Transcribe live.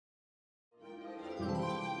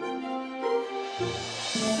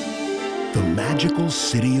magical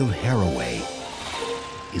city of Haraway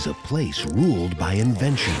is a place ruled by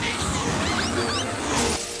invention.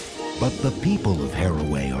 But the people of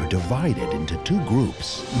Haraway are divided into two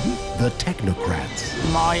groups. The technocrats.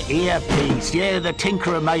 My earpiece. Yeah, the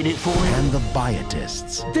tinkerer made it for me. And the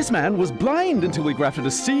biatists. This man was blind until we grafted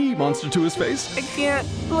a sea monster to his face. I can't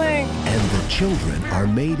blink. And the children are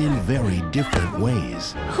made in very different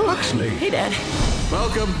ways. Huxley. Hey, Dad.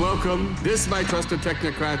 Welcome, welcome. This, my trusted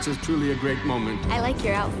technocrats, is truly a great moment. I like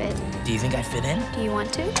your outfit. Do you think I fit in? Do you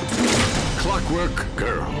want to? Clockwork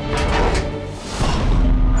Girl.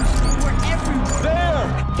 There!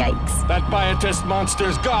 Yikes. That biotist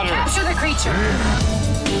monster's got her. Capture the creature.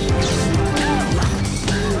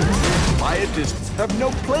 Biatists have no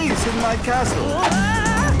place in my castle.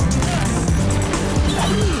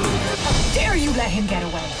 How dare you let him get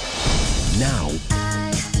away? Now,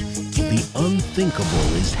 the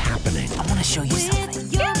unthinkable is happening. I want to show you something.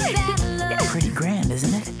 Pretty grand,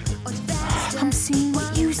 isn't it? I'm seeing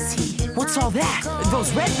what you see. What's all that?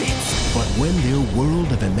 Those red bits. But when their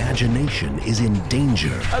world of imagination is in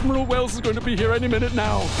danger, Admiral Wells is going to be here any minute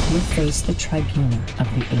now. We face the tribunal of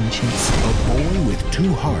the ancients. a boy with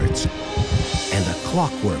two hearts and a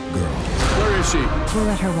clockwork girl Where is she? We'll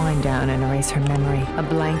let her wind down and erase her memory. A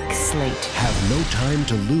blank slate. have no time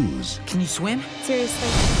to lose. Can you swim? Seriously.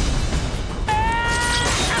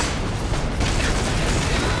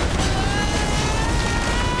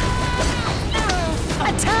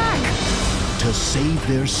 To save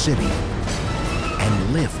their city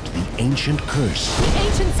and lift the ancient curse. The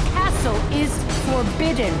ancient's castle is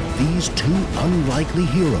forbidden. These two unlikely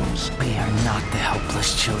heroes We are not the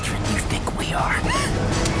helpless children you think we are.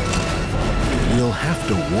 will have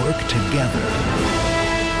to work together.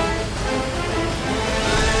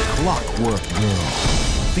 Clockwork Girl,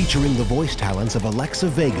 featuring the voice talents of Alexa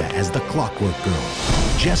Vega as the Clockwork Girl,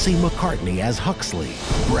 Jesse McCartney as Huxley,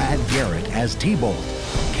 Brad Garrett as T-Bolt,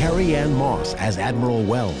 Carrie Ann Moss as Admiral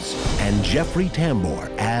Wells, and Jeffrey Tambor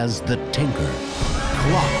as the Tinker.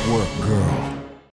 Clockwork Girl.